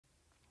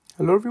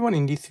Hello everyone,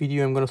 in this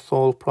video I'm going to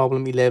solve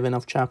problem 11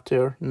 of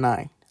chapter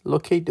 9.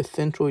 Locate the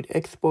centroid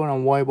x bar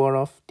and y bar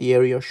of the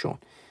area shown.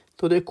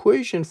 So the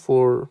equation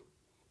for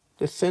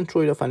the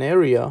centroid of an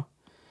area,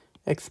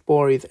 x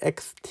bar is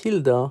x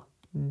tilde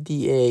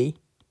dA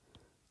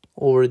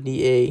over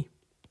dA,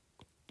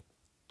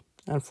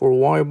 and for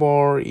y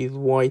bar is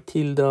y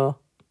tilde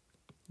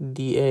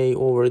dA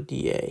over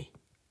dA.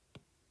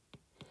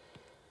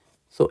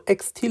 So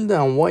x tilde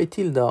and y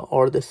tilde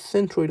are the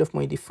centroid of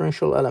my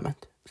differential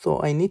element. So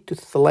I need to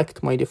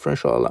select my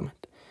differential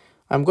element.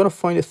 I'm going to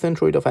find the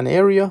centroid of an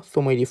area,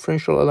 so my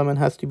differential element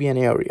has to be an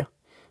area.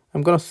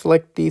 I'm going to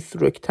select this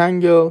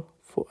rectangle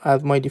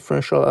as my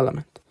differential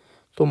element.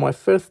 So my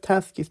first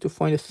task is to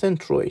find the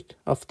centroid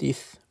of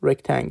this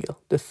rectangle.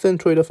 The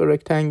centroid of a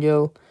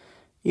rectangle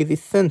is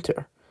its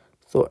center.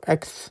 So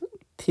x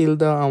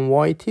tilde and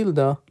y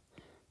tilde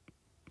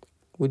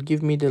would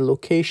give me the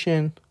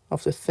location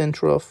of the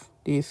center of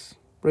this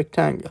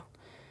rectangle.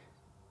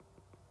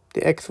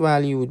 The x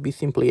value would be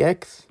simply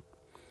x,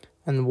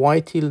 and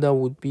y tilde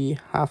would be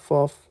half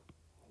of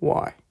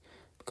y,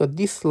 because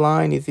this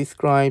line is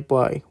described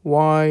by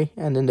y,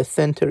 and then the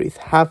center is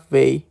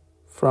halfway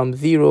from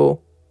 0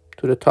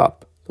 to the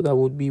top, so that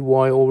would be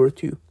y over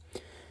 2.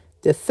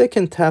 The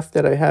second task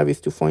that I have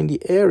is to find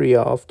the area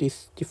of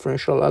this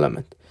differential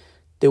element.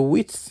 The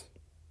width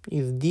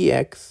is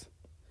dx,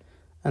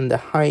 and the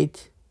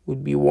height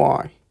would be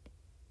y.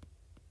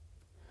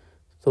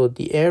 So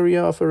the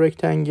area of a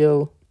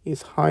rectangle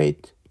is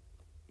height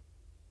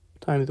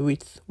times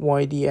width,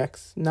 y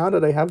dx. Now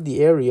that I have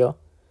the area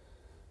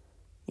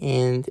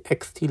and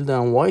x tilde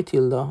and y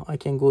tilde, I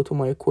can go to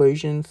my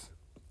equations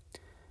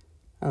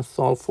and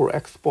solve for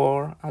x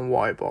bar and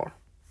y bar.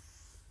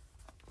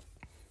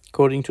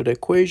 According to the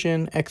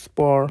equation, x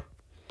bar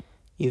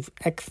is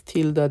x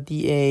tilde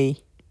dA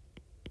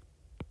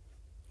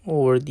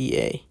over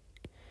dA.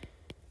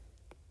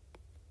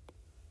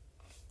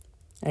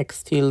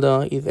 X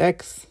tilde is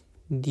x,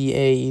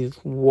 dA is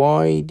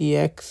y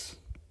dx.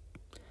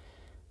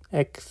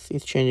 X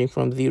is changing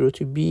from 0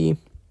 to b.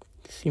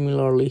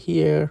 Similarly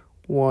here,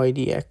 y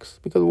dx.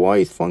 Because y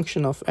is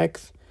function of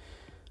x,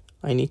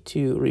 I need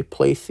to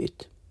replace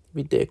it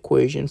with the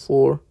equation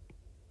for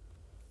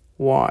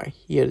y.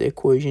 Here the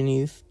equation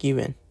is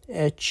given,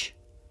 h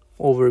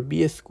over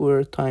b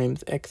squared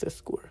times x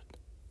squared.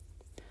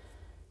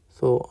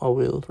 So I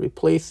will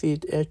replace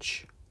it,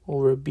 h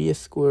over b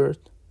squared,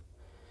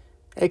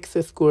 x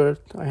squared.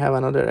 I have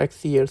another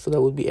x here, so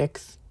that would be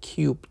x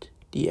cubed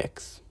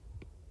dx.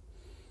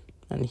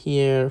 And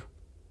here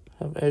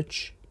I have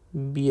h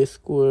b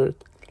squared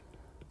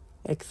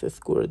x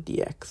squared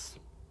dx.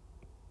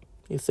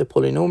 It's a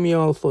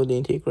polynomial, so the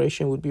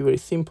integration would be very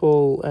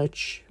simple.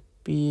 H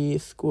b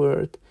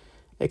squared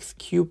x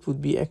cubed would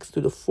be x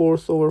to the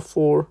 4th over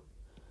 4.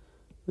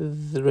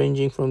 This is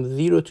ranging from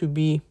 0 to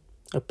b.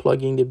 I'm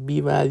plugging the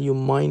b value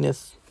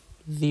minus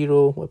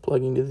 0. We're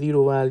plugging the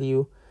 0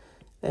 value.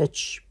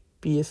 H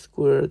b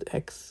squared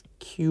x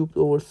cubed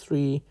over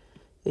 3.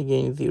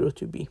 Again 0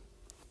 to b.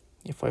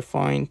 If I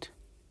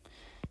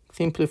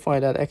simplify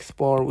that, x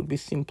bar would be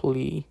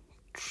simply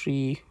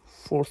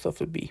 3/4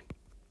 of a b.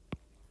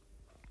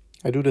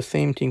 I do the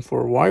same thing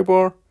for y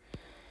bar.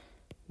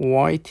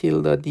 Y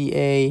tilde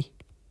dA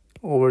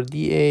over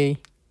dA.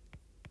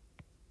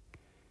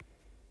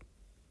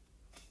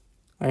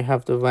 I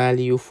have the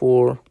value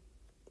for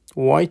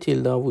y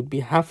tilde would be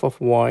half of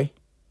y.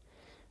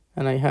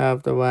 And I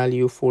have the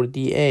value for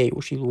dA,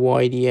 which is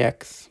y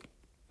dx.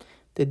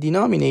 The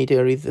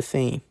denominator is the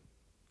same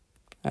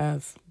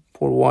as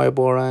for y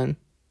bar and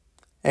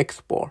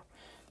x bar.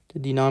 The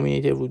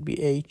denominator would be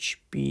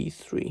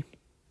hb3.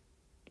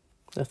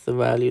 That's the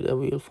value that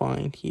we'll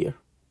find here.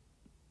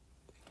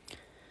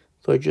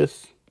 So I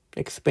just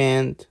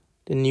expand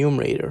the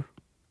numerator.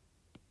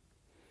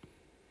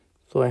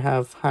 So I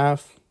have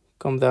half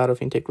comes out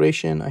of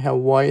integration. I have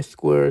y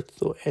squared,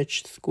 so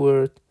h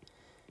squared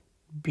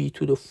b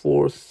to the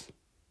 4th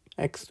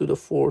x to the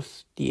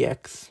 4th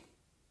dx.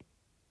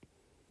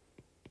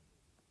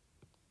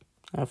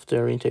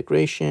 After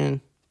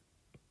integration,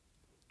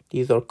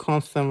 these are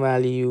constant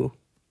value.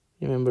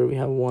 Remember, we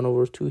have 1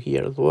 over 2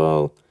 here as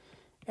well.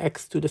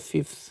 X to the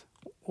 5th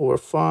over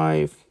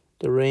 5.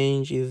 The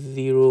range is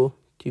 0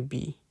 to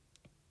b.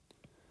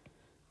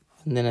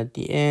 And then at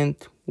the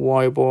end,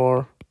 y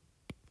bar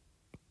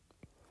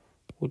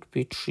would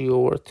be 3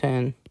 over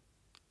 10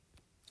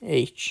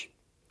 h.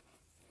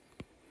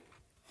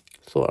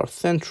 So our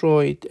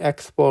centroid,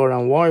 x bar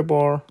and y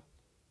bar,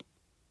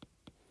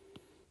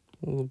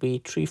 will be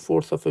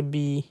 3/4 of a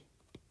b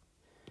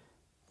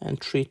and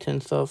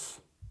 3/10 of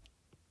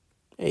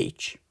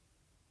h.